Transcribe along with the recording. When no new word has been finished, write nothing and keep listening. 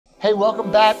Hey,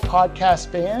 welcome back, podcast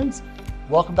fans.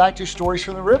 Welcome back to Stories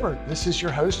from the River. This is your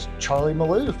host, Charlie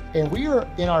Maloof, and we are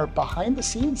in our behind the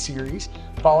scenes series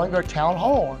following our town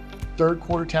hall, third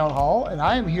quarter town hall, and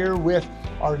I am here with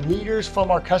our leaders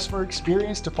from our customer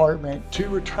experience department to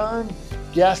return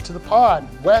guests to the pod.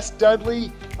 Wes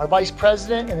Dudley, our vice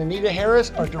president, and Anita Harris,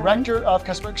 our director of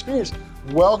customer experience.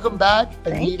 Welcome back,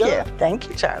 Anita. Thank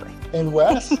you, Charlie. And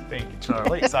Wes. Thank you,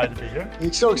 Charlie. Excited to be here.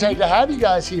 It's so excited to have you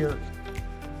guys here.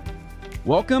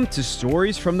 Welcome to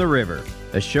Stories from the River,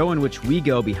 a show in which we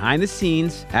go behind the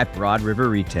scenes at Broad River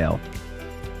Retail.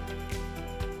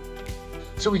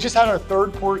 So we just had our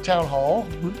third quarter town hall.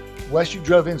 Wes, you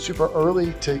drove in super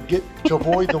early to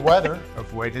avoid the weather.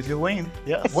 Avoided you lean.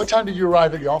 Yes. What time did you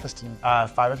arrive at the office today?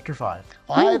 5 after 5.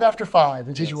 5 after 5.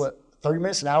 It takes you what, 30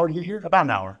 minutes, an hour to get here? About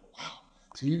an hour.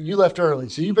 So you left early.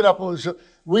 So you've been up.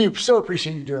 We so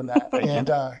appreciate you doing that and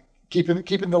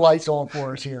keeping the lights on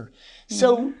for us here.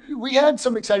 So we had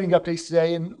some exciting updates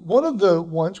today, and one of the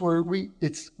ones where we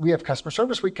have Customer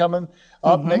Service Week coming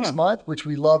up next month, which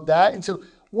we love that. And so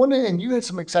and you had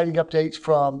some exciting updates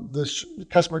from the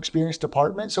customer experience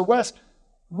department. So Wes,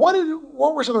 what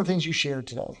were some of the things you shared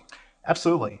today?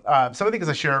 Absolutely. Some of the things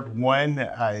I shared. One,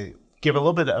 I give a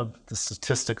little bit of the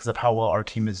statistics of how well our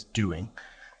team is doing.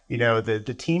 You know, the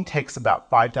team takes about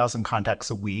 5,000 contacts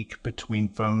a week between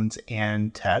phones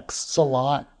and texts. It's a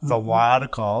lot. It's a lot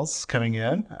of calls coming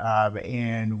in,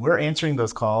 and we're answering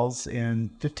those calls in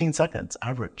 15 seconds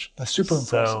average. That's super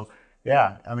impressive. So,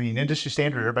 yeah, I mean, industry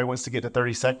standard, everybody wants to get to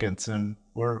 30 seconds, and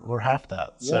we're half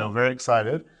that. Yeah. So very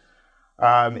excited.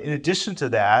 In addition to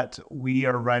that, we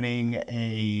are running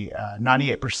a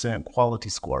 98% quality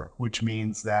score, which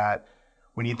means that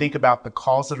when you think about the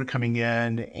calls that are coming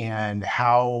in and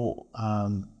how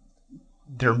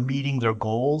they're meeting their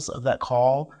goals of that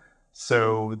call,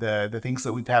 so the things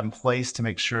that we've had in place to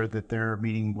make sure that they're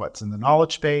meeting what's in the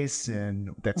knowledge base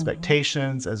and the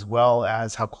expectations, as well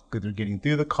as how quickly they're getting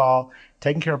through the call,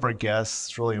 taking care of our guests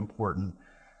is really important.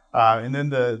 And then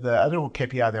the other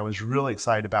KPI that I was really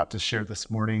excited about to share this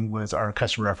morning was our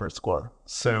customer effort score.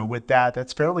 So with that,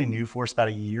 that's fairly new for us, about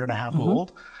a year and a half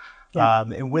old. Yeah.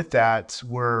 And with that,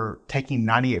 we're taking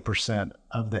 98%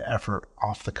 of the effort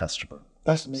off the customer.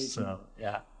 That's amazing. So,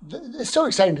 yeah. It's so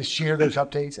exciting to share those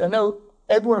updates. I know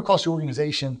everyone across the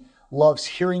organization loves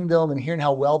hearing them and hearing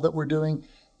how well that we're doing.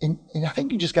 And I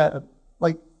think you just got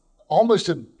almost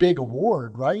a big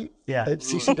award, right? Yeah. At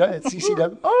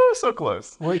CCW. Oh, so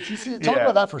close. Wait, talk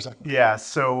about that for a second. Yeah.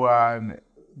 So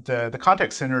the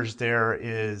contact centers, there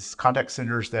is contact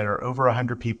centers that are over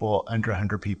 100 people, under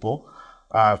 100 people.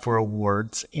 For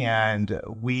awards, and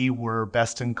we were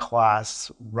best in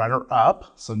class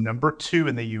runner-up, so number 2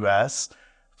 in the U.S.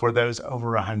 for those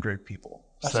over 100 people.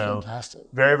 That's so fantastic.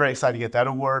 Very, very excited to get that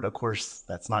award. Of course,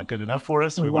 that's not good enough for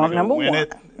us. We want to win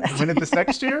it this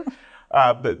next year.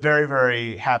 But very,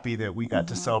 very happy that we got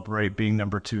to celebrate being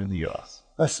number 2 in the U.S.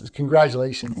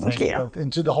 Congratulations. Thank you.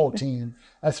 And to the whole team.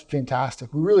 That's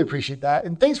fantastic. We really appreciate that.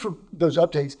 And thanks for those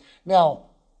updates. Now,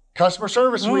 Customer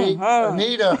Service Week,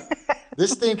 Anita,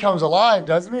 this thing comes alive,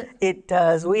 doesn't it? It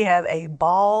does. We have a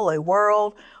ball, a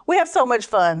whirl. We have so much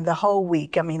fun the whole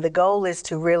week. I mean, the goal is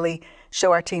to really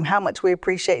show our team how much we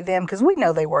appreciate them because we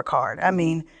know they work hard. I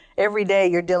mean, every day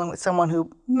you're dealing with someone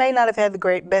who may not have had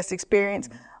the best experience,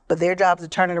 but their job is to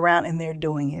turn it around and they're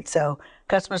doing it. So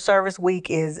Customer Service Week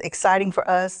is exciting for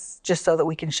us just so that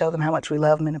we can show them how much we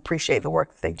love them and appreciate the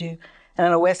work that they do. And I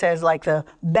know Wes has the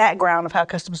background of how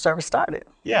customer service started.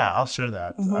 Yeah, I'll share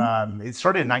that. It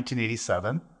started in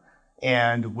 1987,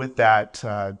 and with that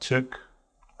took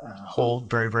hold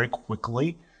very, very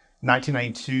quickly.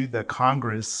 1992,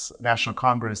 the National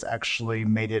Congress actually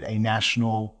made it a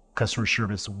National Customer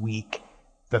Service Week,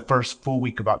 the first full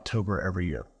week of October every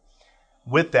year.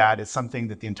 With that, it's something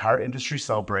that the entire industry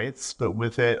celebrates, but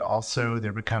with it also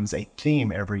there becomes a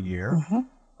theme every year.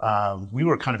 We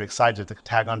were kind of excited to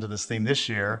tag onto this theme this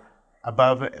year,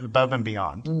 above and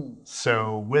beyond.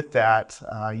 So with that,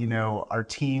 our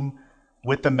team,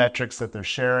 with the metrics that they're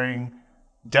sharing,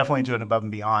 definitely doing above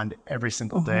and beyond every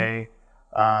single day.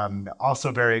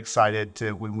 Also very excited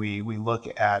to when we look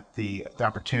at the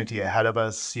opportunity ahead of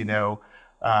us.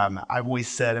 I've always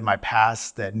said in my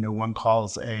past that no one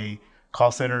calls a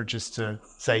call center just to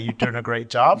say you're doing a great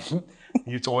job.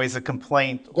 It's always a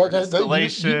complaint or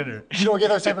escalation. You don't get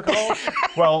those type of calls?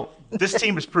 Well, this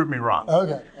team has proved me wrong.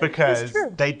 Okay. Because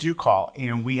they do call,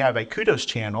 and we have a kudos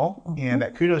channel, and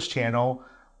that kudos channel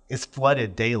is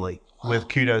flooded daily with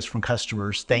kudos from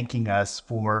customers thanking us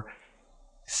for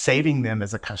saving them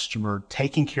as a customer,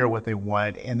 taking care of what they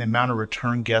want, and the amount of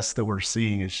return guests that we're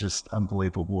seeing is just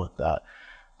unbelievable with that.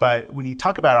 But when you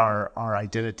talk about our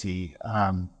identity,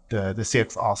 the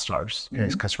CX All-Stars,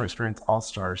 Customer Experience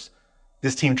All-Stars,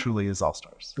 this team truly is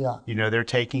All-Stars. Yeah. You know, they're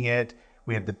taking it.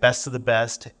 We have the best of the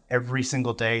best every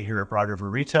single day here at Broad River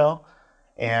Retail,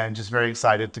 and just very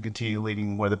excited to continue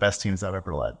leading one of the best teams I've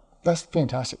ever led. That's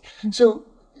fantastic. So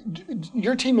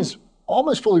your team is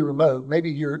almost fully remote. Maybe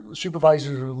your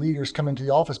supervisors or leaders come into the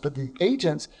office, but the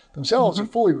agents themselves are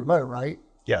fully remote, right?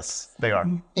 Yes, they are.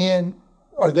 And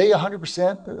are they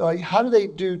 100%? Like, how do they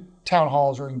do town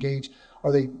halls or engage?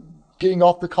 Are they getting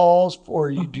off the calls,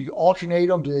 or do you alternate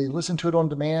them? Do they listen to it on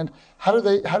demand? How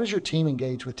does your team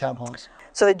engage with town halls?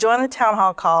 So they join the town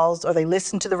hall calls or they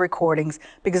listen to the recordings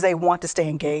because they want to stay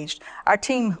engaged. Our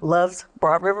team loves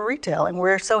Broad River Retail, and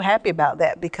we're so happy about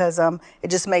that because it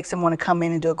just makes them want to come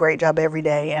in and do a great job every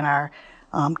day, and our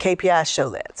KPIs show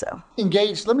that. So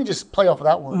engaged. Let me just play off of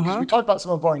that one, because we talked about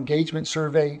some of our engagement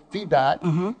survey feedback,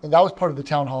 and that was part of the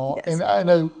town hall. Yes. And I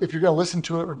know if you're going to listen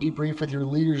to it or debrief with your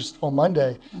leaders on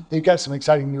Monday, they've got some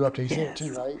exciting new updates there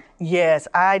too, right? Yes,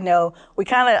 I know. We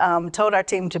kind of told our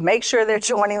team to make sure they're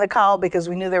joining the call because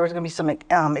we knew there was going to be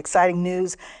some exciting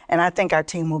news, and I think our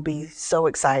team will be so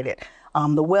excited.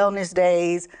 The wellness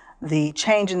days, the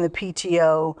change in the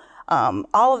PTO,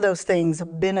 all of those things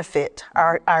benefit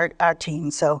our team.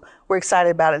 So we're excited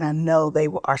about it, and I know they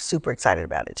are super excited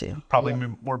about it too. Probably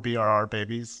more BRR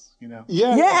babies, you know.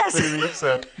 Yeah. Yes.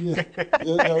 So.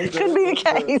 Could be a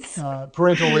case.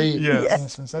 Parental leave.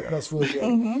 Yes. That's really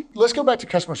good. Let's go back to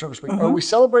Customer Service Week. Are we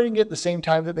celebrating it at the same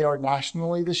time that they are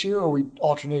nationally this year, or are we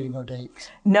alternating our dates?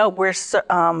 No, we're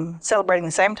celebrating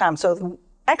the same time. So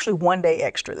actually one day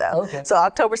extra though. Okay. So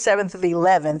October 7th to the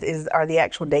 11th are the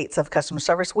actual dates of Customer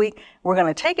Service Week. We're going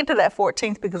to take it to that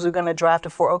 14th because we're going to drive to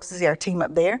Four Oaks to see our team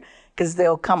up there, because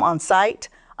they'll come on site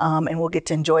and we'll get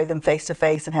to enjoy them face to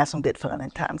face and have some good fun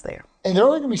and times there. And there are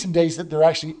going to be some days that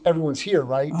everyone's here,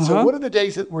 right? So what are the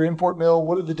days that we're in Fort Mill?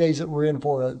 What are the days that we're in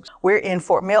Four Oaks? We're in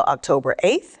Fort Mill October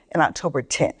 8th and October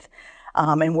 10th.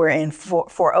 And we're in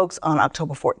Four Oaks on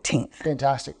October 14th.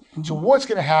 Fantastic. So what's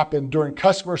going to happen during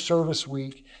Customer Service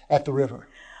Week at the River?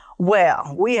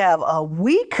 Well, we have a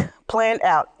week planned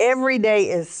out. Every day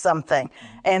is something.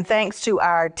 And thanks to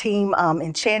our team,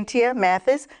 Enchantia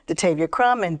Mathis, Detavia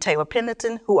Crum, and Taylor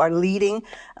Pendleton, who are leading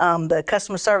the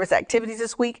customer service activities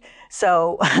this week.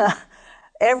 So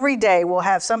every day we'll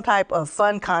have some type of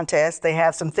fun contest. They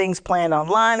have some things planned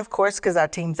online, of course, because our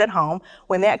team's at home.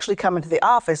 When they actually come into the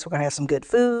office, we're going to have some good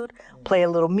food, play a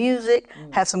little music,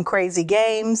 have some crazy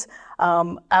games.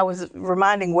 I was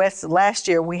reminding Wes, last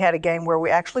year we had a game where we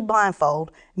actually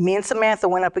blindfold. Me and Samantha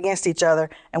went up against each other,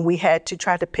 and we had to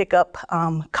try to pick up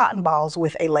cotton balls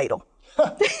with a ladle.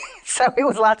 So it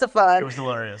was lots of fun. It was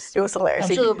hilarious. It was hilarious.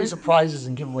 I'm sure there'll be some prizes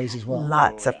and giveaways as well.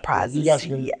 Lots of prizes. You guys are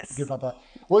good, Yes. good about that.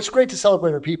 Well, it's great to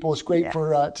celebrate our people. It's great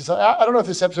for I don't know if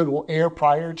this episode will air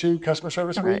prior to Customer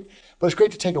Service Week, but it's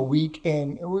great to take a week,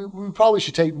 and we probably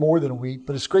should take more than a week,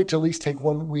 but it's great to at least take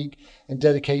 1 week and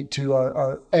dedicate to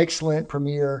our excellent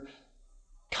premier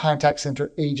contact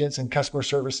center agents and customer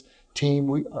service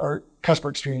team. Our customer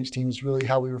experience team is really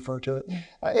how we refer to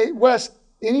it. Wes,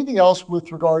 anything else with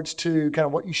regards to kind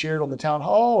of what you shared on the town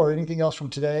hall, or anything else from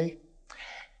today?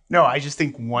 No, I just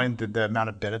think the amount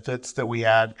of benefits that we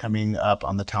had coming up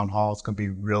on the town hall is going to be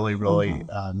really, really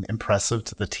impressive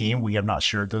to the team. We have not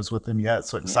shared those with them yet,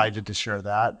 so excited to share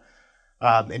that.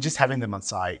 And just having them on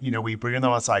site. You know, we bring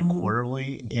them on site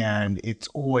quarterly, and it's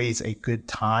always a good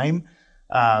time.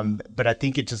 But I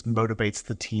think it just motivates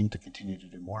the team to continue to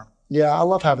do more. Yeah, I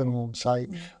love having them on site.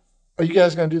 Are you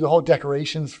guys going to do the whole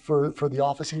decorations for the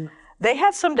office here? They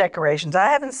have some decorations. I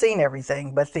haven't seen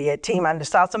everything, but the team, I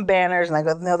saw some banners, and I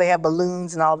go, no, they have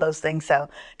balloons and all those things. So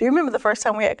do you remember the first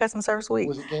time we had Customer Service Week?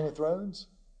 Was it Game of Thrones?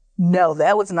 No,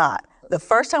 that was not. The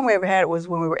first time we ever had it was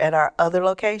when we were at our other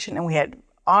location, and we had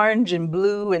orange and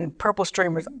blue and purple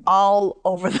streamers all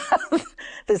over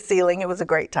the ceiling. It was a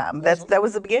great time. That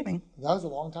was the beginning. That was a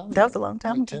long time ago. That was a long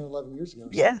time like ago. 10, 11 years ago.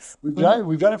 Yes. We've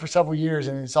done it for several years,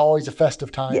 and it's always a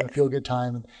festive time, a feel-good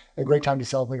time, and a great time to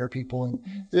celebrate our people.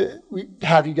 And we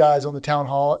have you guys on the town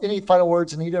hall. Any final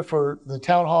words, Anita, for the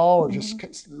town hall, or just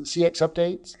CX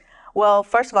updates? Well,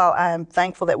 first of all, I'm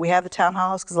thankful that we have the town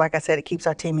halls because, like I said, it keeps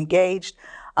our team engaged.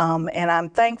 And I'm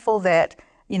thankful that,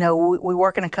 you know, we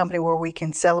work in a company where we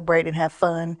can celebrate and have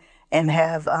fun and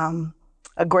have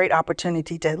a great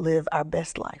opportunity to live our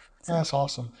best life. So. That's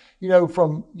awesome. You know,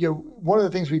 one of the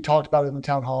things we talked about in the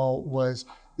town hall was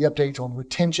the updates on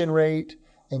retention rate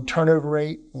and turnover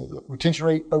rate. Retention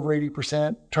rate over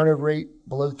 80%, turnover rate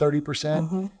below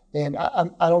 30%. And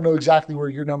I don't know exactly where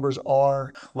your numbers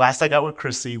are Last I got with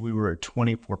Chrissy, we were at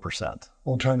 24%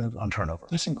 on turnover. on turnover.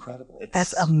 That's incredible.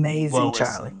 That's amazing, Lowest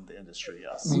Charlie. in the industry,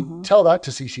 yes. I mean, tell that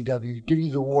to CCW. Give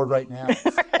you the award right now.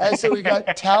 And so we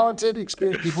got talented,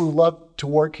 experienced people who love to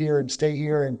work here and stay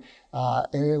here, and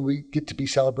we get to be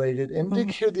celebrated and to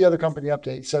hear the other company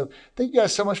updates. So thank you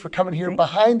guys so much for coming here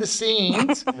behind the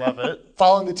scenes. Love it.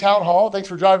 Following the town hall. Thanks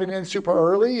for driving in super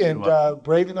early and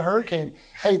braving the hurricane.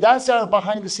 Hey, that's our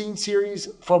behind the scenes series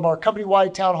from our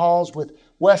company-wide town halls with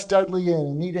Wes Dudley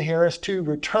and Anita Harris, two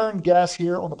return guests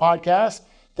here on the podcast.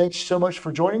 Thanks so much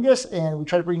for joining us, and we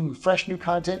try to bring you fresh new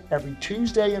content every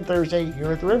Tuesday and Thursday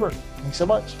here at the River. Thanks so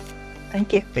much.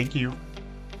 Thank you. Thank you.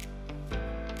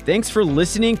 Thanks for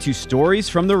listening to Stories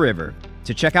from the River.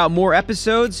 To check out more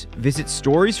episodes, visit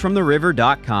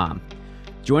storiesfromtheriver.com.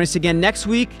 Join us again next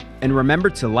week, and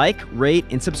remember to like, rate,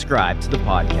 and subscribe to the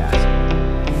podcast.